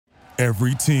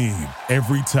Every team,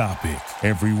 every topic,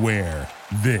 everywhere.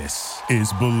 This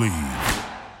is Believe.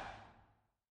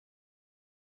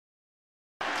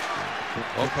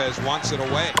 Lopez wants it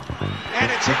away.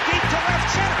 And it's hit deep to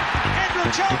left center. Andrew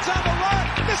Jones on the run.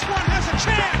 This one has a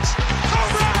chance.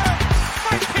 Home run!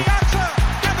 Mike Piazza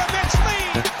and the Mets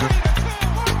lead 3-2.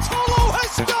 Bartolo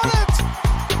has done it!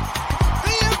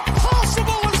 The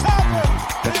impossible has happened!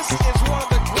 This is one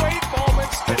of the great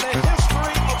moments in the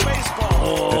history of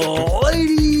baseball.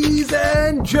 Ladies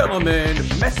and gentlemen,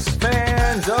 Mets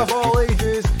fans of all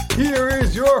ages, here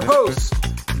is your host,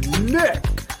 Nick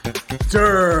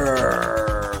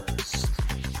Durst.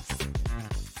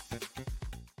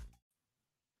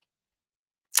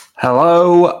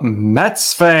 Hello,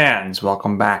 Mets fans.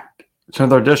 Welcome back to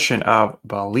another edition of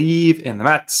Believe in the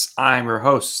Mets. I'm your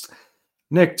host,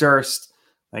 Nick Durst.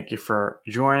 Thank you for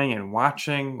joining and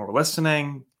watching or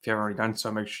listening. If you haven't already done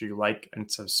so, make sure you like and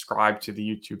subscribe to the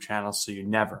YouTube channel so you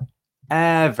never,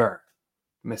 ever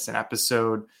miss an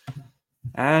episode.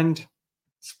 And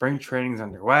spring training is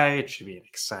underway. It should be an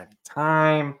exciting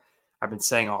time. I've been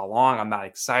saying all along, I'm not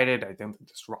excited. I think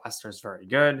this roster is very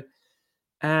good.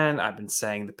 And I've been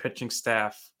saying the pitching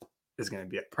staff is going to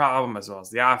be a problem as well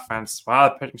as the offense. Well,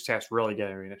 the pitching staff is really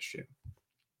getting an issue.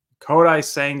 Kodai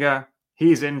Senga,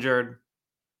 he's injured.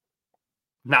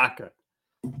 Not good.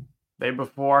 The day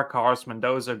before, Carlos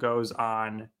Mendoza goes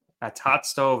on a hot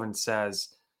stove and says,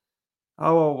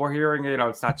 oh, well, we're hearing,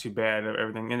 it's not too bad.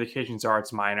 Everything indications are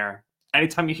it's minor.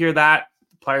 Anytime you hear that,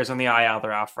 the players on the IL,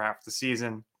 they're out for half the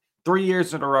season. 3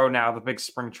 years in a row now, the big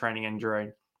spring training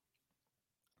injury.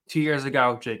 2 years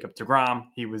ago, Jacob deGrom,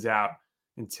 he was out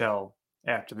until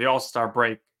after the All-Star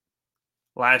break.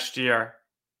 Last year,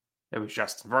 it was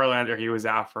Justin Verlander. He was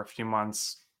out for a few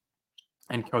months.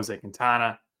 And Jose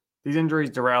Quintana. These injuries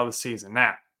derail the season.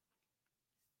 Now,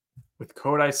 with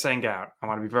Kodai Senga out, I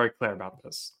want to be very clear about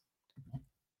this.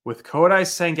 With Kodai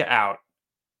Senga out,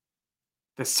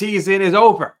 the season is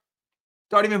over.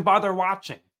 Don't even bother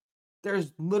watching.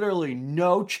 There's literally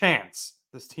no chance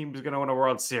this team is going to win a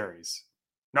World Series.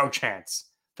 No chance.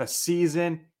 The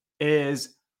season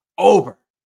is over.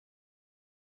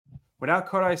 Without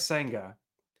Kodai Senga,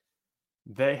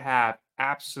 they have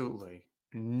absolutely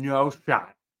no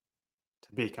shot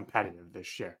to be competitive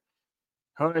this year.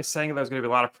 Kodai Senga, there's going to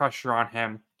be a lot of pressure on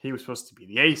him. He was supposed to be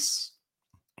the ace.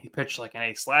 He pitched like an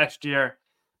ace last year,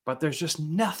 but there's just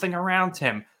nothing around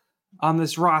him on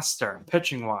this roster,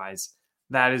 pitching-wise,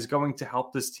 that is going to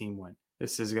help this team win.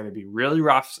 This is going to be really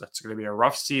rough. It's going to be a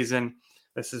rough season.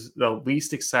 This is the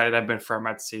least excited I've been for a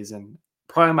Mets season,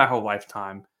 probably my whole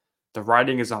lifetime. The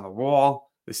writing is on the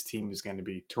wall. This team is going to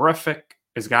be terrific.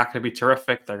 It's not going to be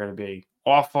terrific. They're going to be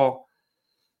awful.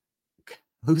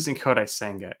 Losing Kodai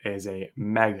Senga is a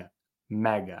mega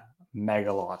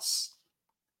loss.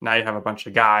 Now you have a bunch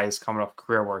of guys coming off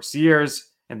career worst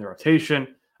years in the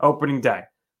rotation. Opening day.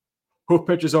 Who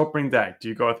pitches opening day? Do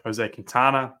you go with Jose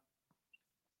Quintana?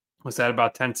 Was that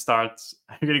about 10 starts?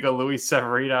 Are you going to go Luis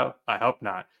Severino? I hope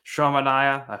not. Sean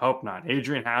Manaea? I hope not.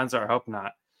 Adrian Hauser? I hope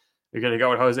not. You're going to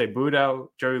go with Jose Budo,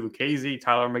 Joey Lucchesi,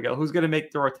 Tyler Miguel. Who's going to make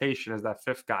the rotation as that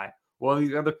fifth guy? Well,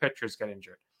 these other pitchers get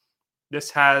injured. This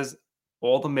has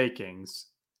all the makings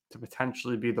to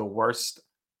potentially be the worst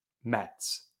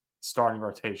Mets starting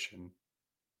rotation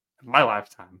in my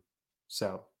lifetime.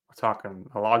 So we're talking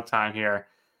a long time here.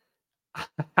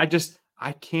 I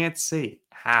can't see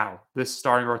how this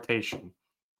starting rotation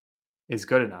is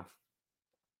good enough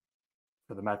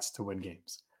for the Mets to win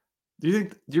games. Do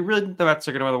you really think the Mets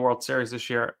are going to win the World Series this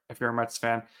year if you're a Mets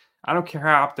fan? I don't care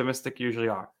how optimistic you usually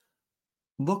are.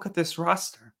 Look at this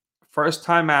roster.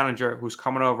 First-time manager who's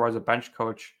coming over as a bench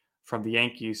coach from the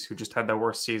Yankees who just had their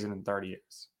worst season in 30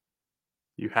 years.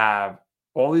 You have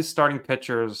all these starting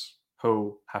pitchers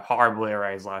who have horrible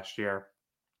ERAs last year.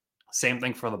 Same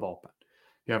thing for the bullpen.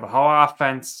 You have a whole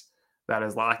offense that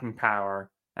is lacking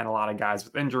power and a lot of guys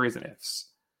with injuries and ifs.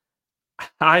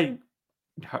 I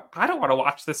don't want to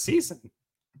watch this season.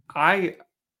 I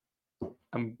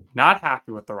am not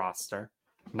happy with the roster,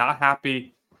 not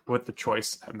happy with the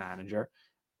choice of manager.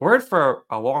 We're in for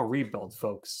a long rebuild,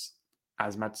 folks,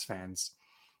 as Mets fans.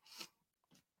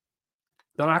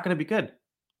 They're not going to be good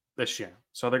this year.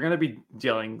 So they're going to be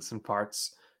dealing some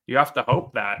parts. You have to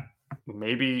hope that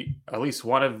maybe at least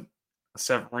one of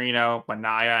Severino,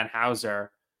 Manaea, and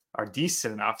Hauser are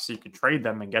decent enough so you can trade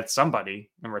them and get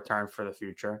somebody in return for the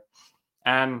future.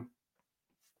 And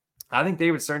I think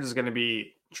David Stearns is going to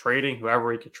be trading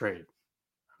whoever he could trade.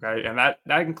 Okay, and that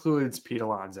includes Pete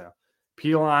Alonso.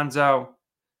 Pete Alonso,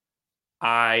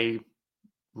 I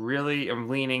really am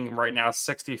leaning right now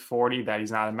 60-40 that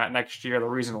he's not a Met next year. The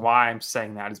reason why I'm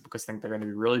saying that is because I think they're going to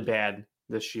be really bad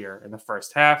this year in the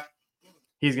first half.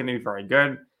 He's going to be very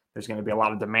good. There's going to be a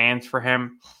lot of demands for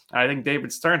him. And I think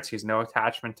David Stearns, he's no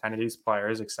attachment to any of these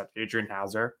players except Adrian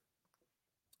Hauser,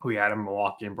 who he had in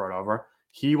Milwaukee and brought over.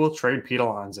 He will trade Pete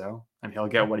Alonso, and he'll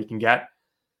get what he can get.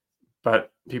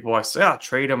 But people always say,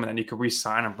 trade him, and then you could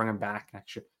re-sign him, bring him back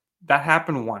next year. That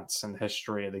happened once in the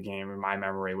history of the game, in my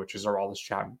memory, which is Aroldis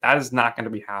Chapman. That is not going to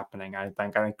be happening, I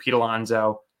think. I think Pete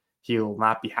Alonso, he will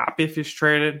not be happy if he's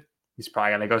traded. He's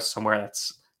probably going to go somewhere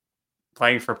that's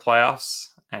playing for playoffs,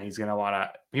 and he's going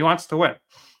to he wants to win.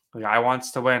 The guy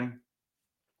wants to win.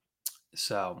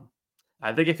 So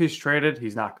I think if he's traded,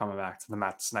 he's not coming back to the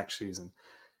Mets next season.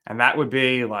 And that would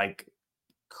be like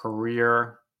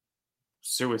career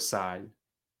suicide,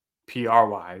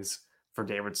 PR-wise, for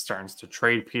David Stearns to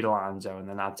trade Pete Alonso and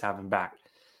then not to have him back.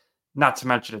 Not to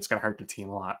mention it's going to hurt the team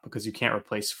a lot because you can't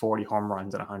replace 40 home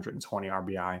runs and 120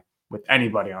 RBI with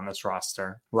anybody on this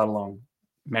roster, let alone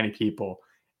many people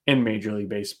in Major League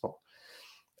Baseball.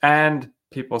 And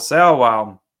people say, oh,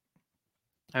 well,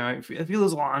 if you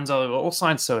lose Alonso, we'll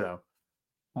sign Soto.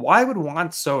 Why would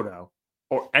Juan Soto,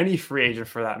 or any free agent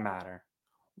for that matter,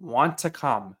 want to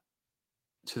come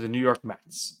to the New York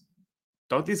Mets?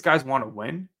 Don't these guys want to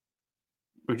win?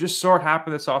 We just saw it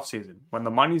happen this offseason. When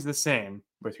the money's the same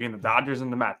between the Dodgers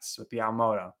and the Mets with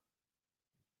Yamamoto,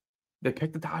 they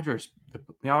pick the Dodgers.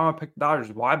 Yamamoto picked the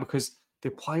Dodgers. Why? Because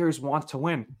the players want to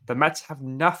win. The Mets have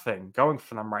nothing going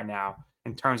for them right now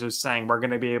in terms of saying we're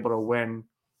going to be able to win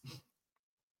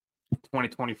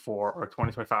 2024 or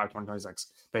 2025, 2026.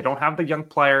 They don't have the young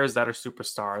players that are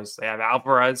superstars. They have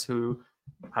Alvarez, who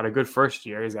had a good first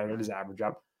year. He's got to get his average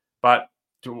up. But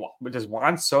does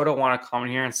Juan Soto want to come in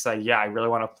here and say, yeah, I really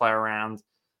want to play around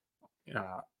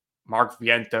Mark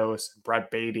Vientos, Brett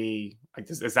Beatty? Like,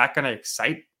 is that going to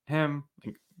excite him?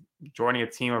 Like, joining a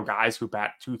team of guys who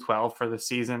bat .212 for the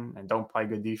season and don't play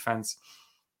good defense?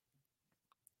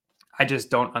 I just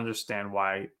don't understand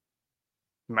why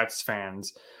Mets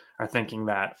fans are thinking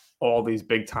that all these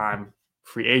big-time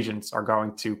free agents are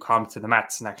going to come to the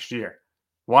Mets next year.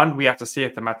 One, we have to see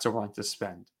if the Mets are willing to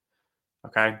spend.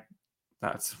 Okay?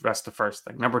 That's the first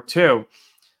thing. Number two,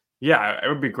 yeah, it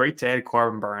would be great to add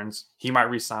Corbin Burns. He might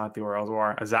re-sign with the Orioles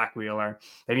or a Zach Wheeler.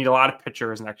 They need a lot of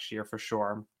pitchers next year for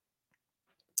sure.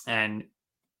 And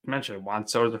you mentioned Juan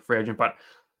Soto's a free agent, but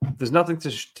there's nothing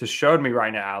to show me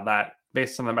right now that,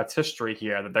 based on the Mets history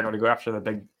here, that they're going to go after the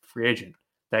big free agent.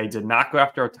 They did not go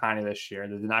after Ohtani this year.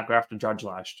 They did not go after Judge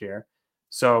last year.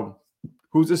 So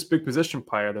who's this big position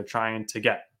player they're trying to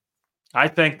get? I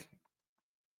think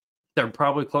they're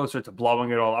probably closer to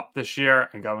blowing it all up this year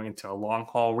and going into a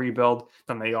long-haul rebuild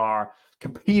than they are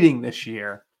competing this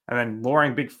year and then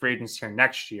luring big free agents here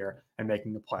next year and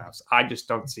making the playoffs. I just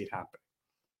don't see it happening.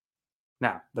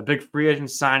 Now, the big free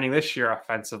agent signing this year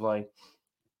offensively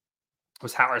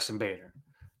was Harrison Bader.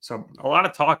 So a lot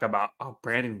of talk about,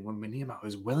 Brandon Minimo,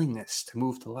 his willingness to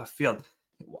move to left field.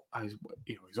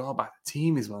 He's all about the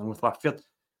team. He's willing with left field.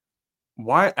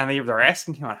 Why? And they're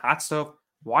asking him on Hot Stove,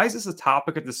 why is this a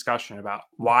topic of discussion about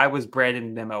why was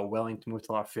Brandon Nimmo willing to move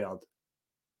to left field?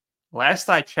 Last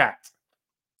I checked,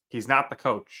 he's not the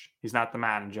coach. He's not the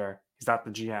manager. He's not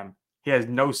the GM. He has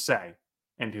no say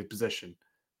in his position.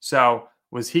 So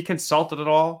was he consulted at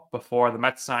all before the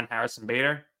Mets signed Harrison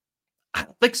Bader? I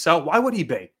don't think so. Why would he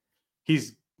be?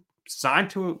 He's signed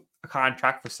to a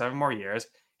contract for 7 more years.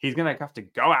 He's going to have to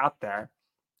go out there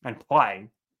and play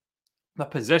the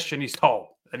position he's told,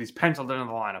 that he's penciled into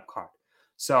the lineup card.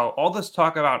 So all this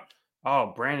talk about,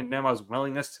 Brandon Nimmo's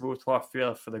willingness to move to left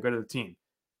field for the good of the team.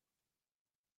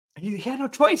 He had no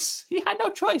choice.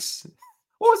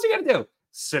 What was he going to do?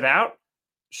 Sit out?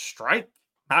 Strike?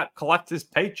 Not collect his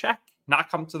paycheck? Not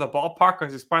come to the ballpark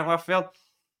because he's playing left field?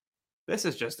 This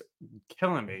is just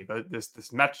killing me.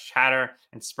 This Mets chatter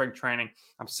and spring training.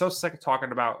 I'm so sick of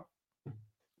talking about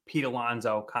Pete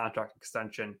Alonso contract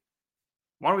extension.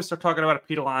 Why don't we start talking about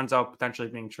Pete Alonso potentially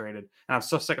being traded? And I'm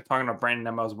so sick of talking about Brandon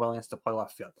Nimmo's willingness to play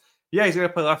left field. Yeah, he's going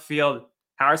to play left field.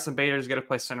 Harrison Bader is going to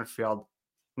play center field.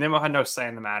 Nimmo had no say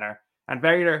in the matter. And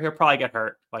Bader, he'll probably get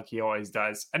hurt like he always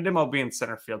does. And Nimmo will be in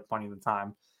center field plenty of the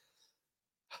time.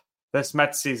 This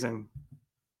Mets season,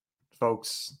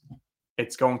 folks,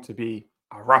 it's going to be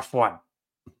a rough one.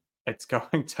 It's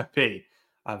going to be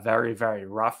a very, very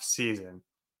rough season.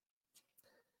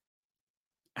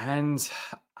 And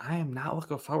I am not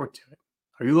looking forward to it.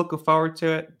 Are you looking forward to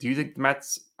it? Do you think the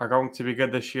Mets are going to be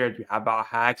good this year? Do you have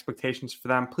high expectations for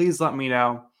them? Please let me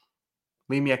know.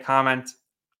 Leave me a comment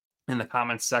in the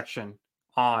comments section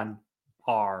on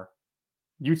our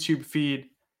YouTube feed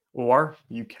or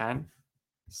you can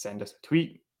send us a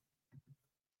tweet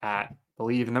at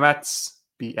Believe in the Mets,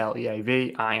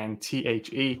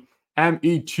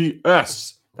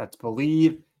 BLEAVINTHEMETS. That's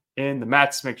Believe in the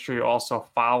Mets. Make sure you're also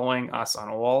following us on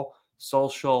all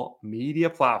social media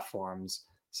platforms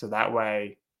so that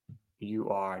way you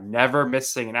are never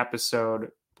missing an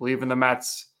episode. Believe in the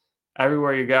Mets.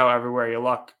 Everywhere you go, everywhere you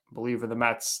look, Believe in the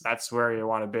Mets. That's where you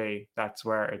want to be. That's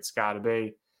where it's got to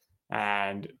be.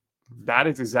 And that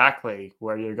is exactly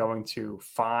where you're going to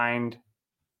find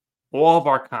all of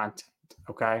our content,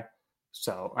 okay?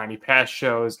 So any past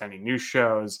shows, any new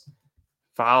shows,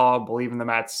 follow Believe in the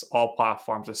Mets, all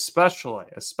platforms, especially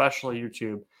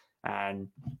YouTube. And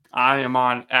I am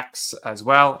on X as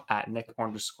well at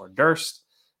Nick_Durst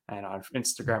and on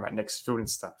Instagram at Nick's Food and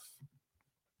Stuff.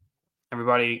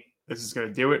 Everybody, this is going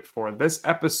to do it for this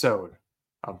episode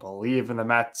of Believe in the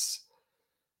Mets.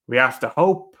 We have to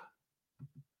hope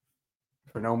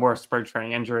for no more spring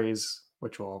training injuries,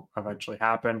 which will eventually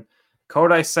happen.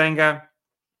 Kodai Senga,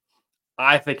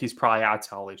 I think he's probably out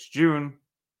till at least June.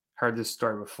 Heard this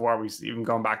story before. We even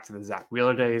going back to the Zach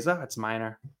Wheeler days. Oh, it's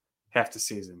minor. Half the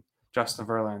season. Justin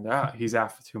Verlander, he's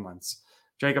out for 2 months.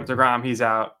 Jacob deGrom, he's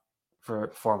out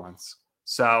for 4 months.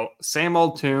 So same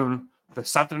old tune. There's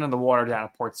something in the water down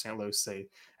at Port St. Lucie,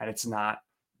 and it's not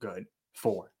good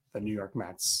for the New York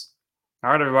Mets.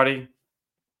 All right, everybody.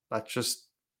 Let's just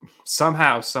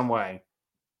somehow, some way,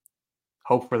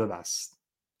 hope for the best.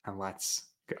 And let's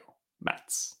go,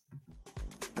 Mets.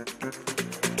 Near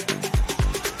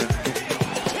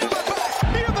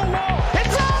the wall.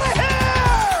 It's out of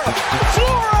here!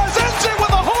 Flores ends it with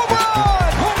a home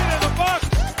run! Put it in the box,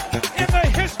 in the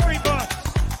history books.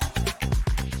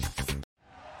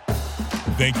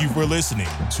 Thank you for listening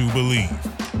to Believe.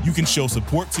 You can show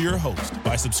support to your host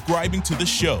by subscribing to the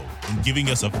show and giving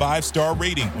us a 5-star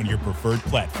rating on your preferred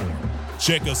platform.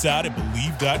 Check us out at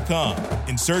Believe.com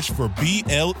and search for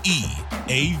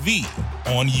BLEAV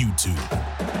on YouTube.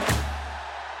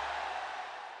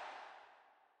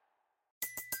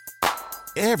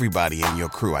 Everybody in your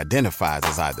crew identifies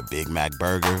as either Big Mac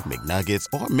Burger, McNuggets,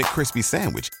 or McCrispy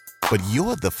Sandwich. But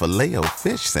you're the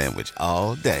Filet-O-Fish Sandwich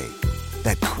all day.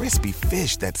 That crispy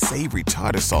fish, that savory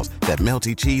tartar sauce, that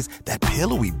melty cheese, that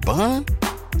pillowy bun.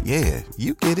 Yeah,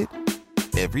 you get it.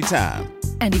 Every time.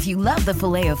 And if you love the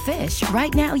Filet-O-Fish,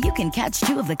 right now you can catch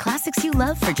 2 of the classics you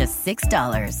love for just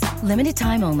 $6. Limited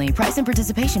time only. Price and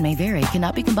participation may vary.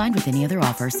 Cannot be combined with any other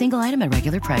offer. Single item at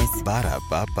regular price.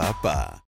 Ba-da-ba-ba-ba.